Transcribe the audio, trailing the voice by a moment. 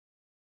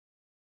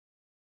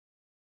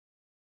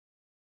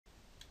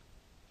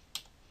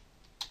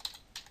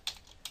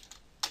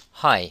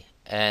Hi,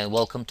 and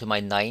welcome to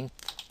my 9th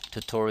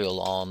tutorial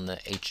on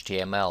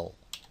HTML.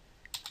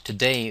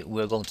 Today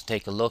we're going to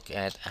take a look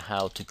at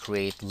how to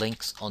create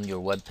links on your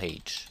web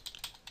page.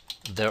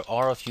 There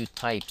are a few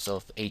types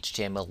of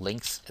HTML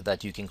links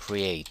that you can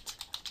create.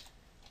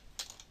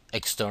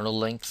 External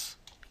links,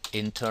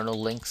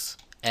 internal links,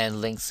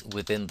 and links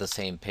within the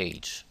same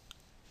page.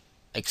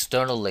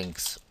 External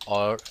links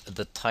are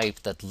the type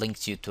that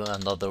links you to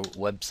another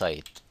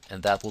website,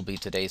 and that will be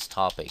today's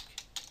topic.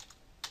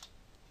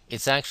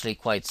 It's actually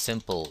quite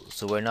simple,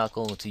 so we're not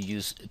going to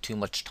use too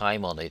much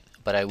time on it,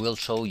 but I will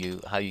show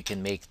you how you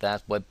can make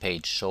that web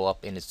page show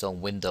up in its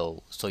own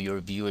window so your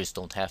viewers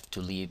don't have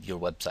to leave your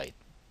website.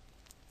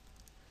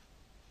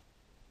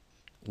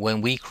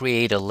 When we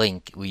create a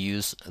link, we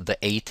use the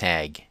A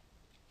tag,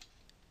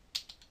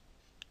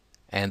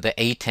 and the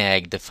A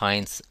tag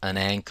defines an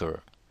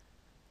anchor,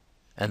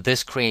 and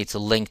this creates a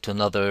link to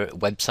another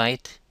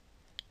website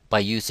by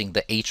using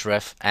the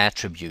href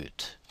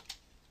attribute.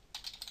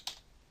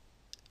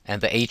 And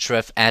the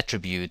href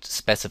attribute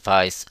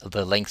specifies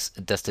the link's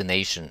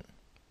destination.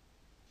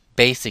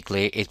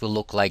 Basically, it will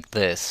look like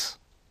this,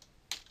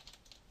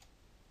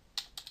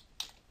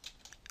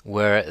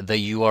 where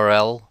the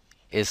URL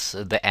is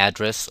the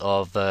address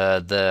of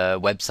the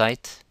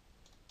website,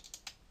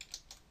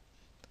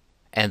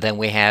 and then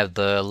we have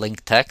the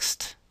link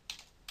text,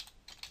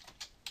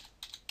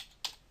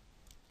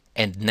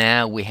 and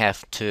now we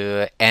have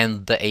to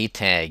end the A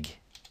tag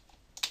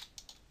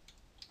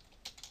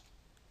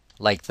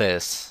like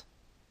this.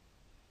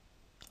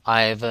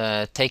 I've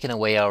taken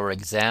away our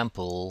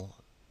example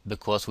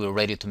because we're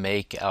ready to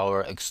make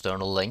our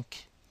external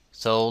link.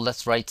 So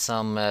let's write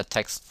some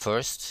text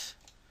first.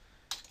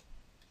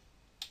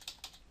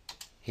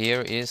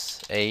 Here is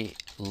a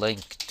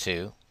link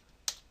to,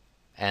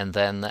 and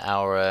then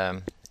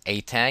our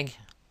A tag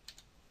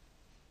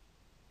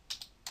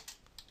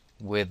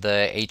with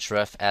the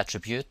href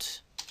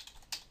attribute,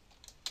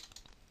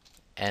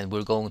 and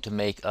we're going to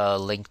make a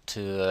link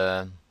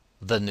to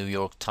the New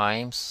York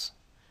Times.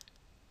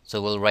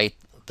 So we'll write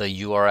the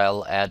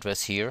URL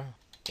address here,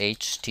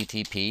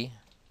 http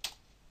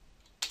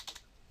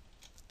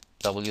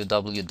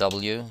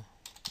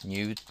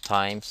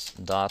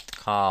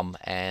www.newtimes.com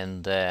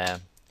and a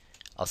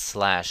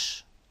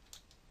slash.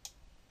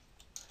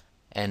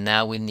 And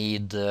now we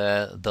need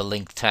the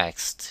link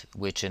text,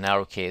 which in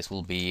our case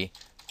will be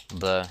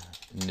the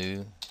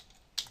New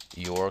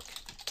York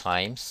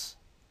Times.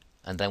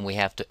 And then we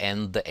have to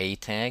end the A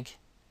tag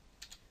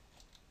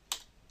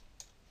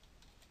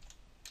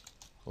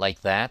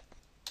like that.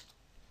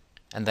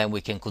 And then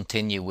we can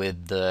continue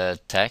with the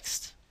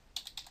text,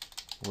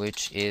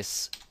 which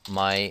is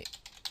my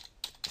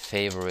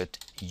favorite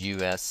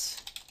US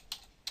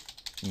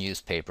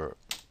newspaper.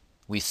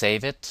 We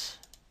save it,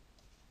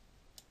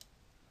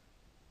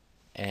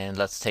 and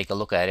let's take a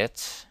look at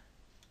it.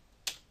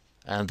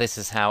 And this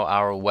is how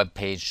our web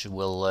page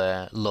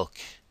will look.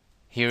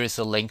 Here is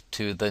a link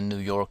to the New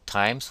York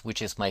Times,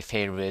 which is my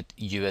favorite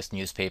US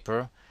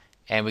newspaper,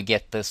 and we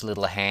get this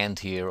little hand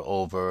here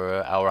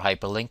over our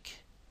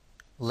hyperlink.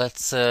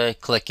 Let's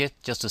click it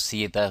just to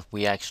see that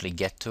we actually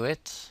get to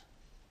it.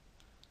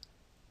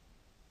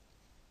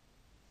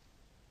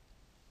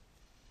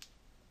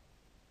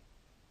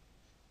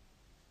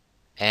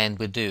 And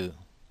we do.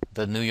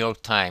 The New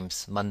York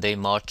Times, Monday,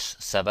 March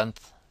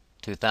 7th,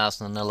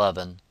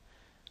 2011.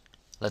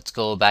 Let's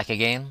go back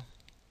again.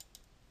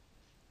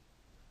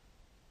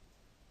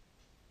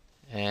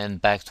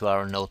 And back to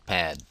our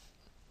notepad.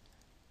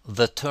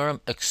 The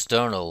term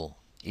external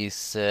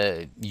is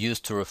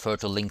used to refer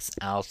to links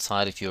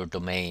outside of your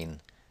domain.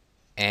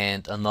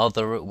 And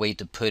another way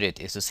to put it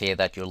is to say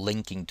that you're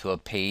linking to a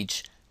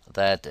page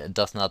that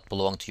does not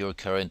belong to your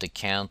current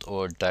account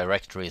or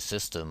directory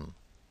system.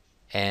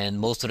 And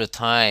most of the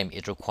time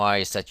it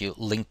requires that you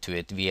link to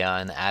it via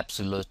an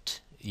absolute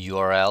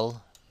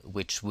URL,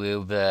 which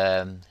we've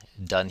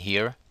done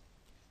here.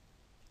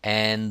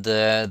 And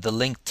the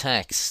link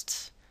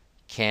text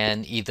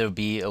can either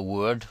be a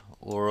word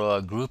or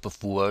a group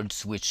of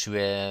words which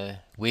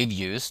we've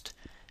used,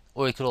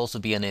 or it could also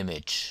be an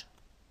image.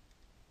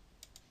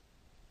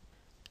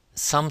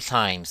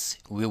 Sometimes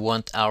we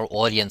want our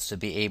audience to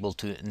be able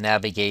to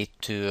navigate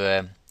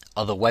to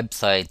other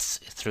websites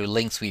through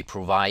links we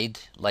provide,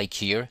 like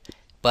here,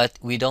 but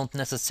we don't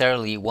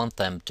necessarily want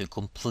them to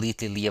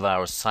completely leave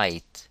our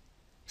site.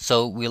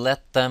 So we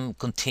let them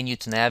continue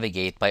to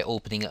navigate by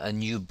opening a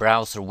new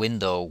browser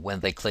window when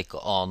they click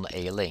on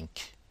a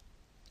link.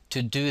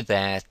 To do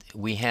that,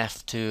 we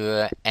have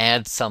to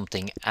add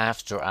something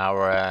after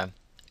our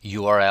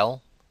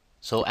URL.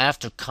 So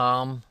after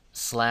com,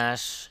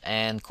 slash,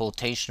 and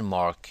quotation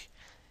mark,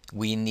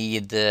 we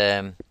need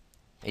a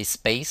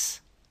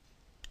space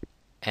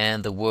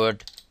and the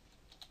word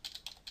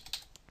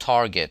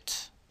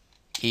target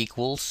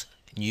equals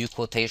new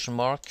quotation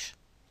mark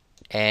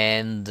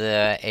and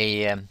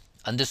a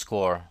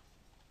underscore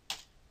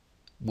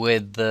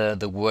with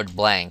the word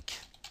blank,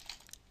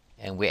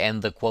 and we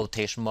end the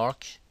quotation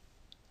mark.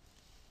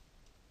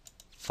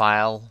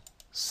 File,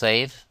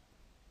 save,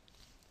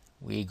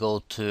 We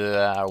go to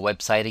our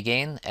website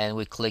again and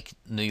we click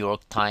New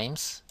York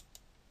Times.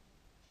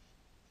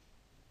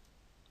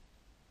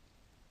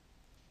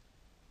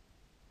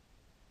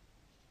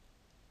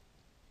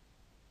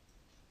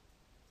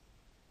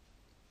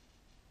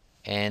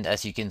 And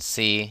as you can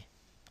see,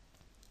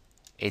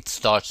 it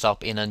starts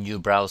up in a new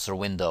browser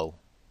window.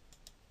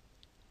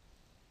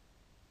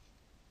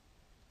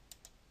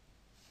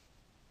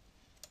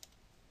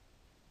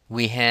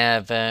 We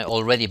have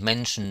already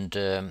mentioned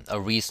a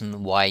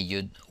reason why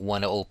you'd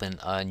want to open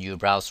a new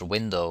browser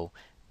window,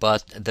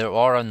 but there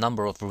are a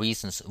number of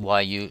reasons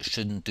why you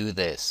shouldn't do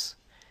this.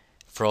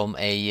 From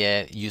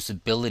a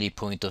usability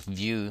point of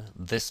view,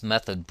 this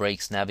method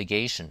breaks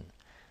navigation.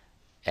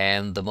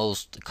 And the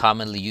most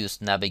commonly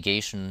used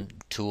navigation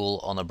tool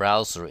on a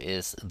browser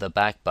is the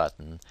back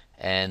button,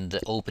 and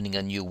opening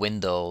a new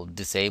window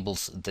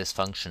disables this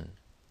function.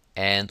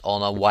 And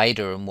on a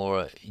wider,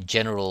 more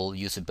general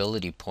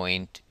usability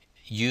point,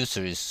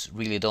 users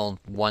really don't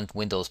want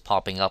windows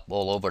popping up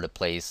all over the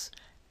place.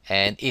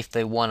 And if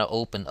they want to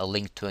open a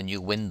link to a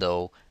new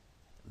window,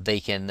 they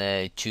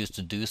can choose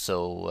to do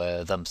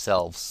so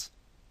themselves.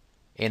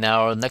 In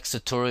our next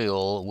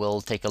tutorial,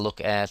 we'll take a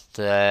look at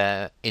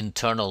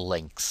internal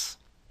links.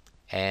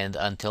 And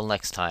until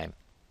next time.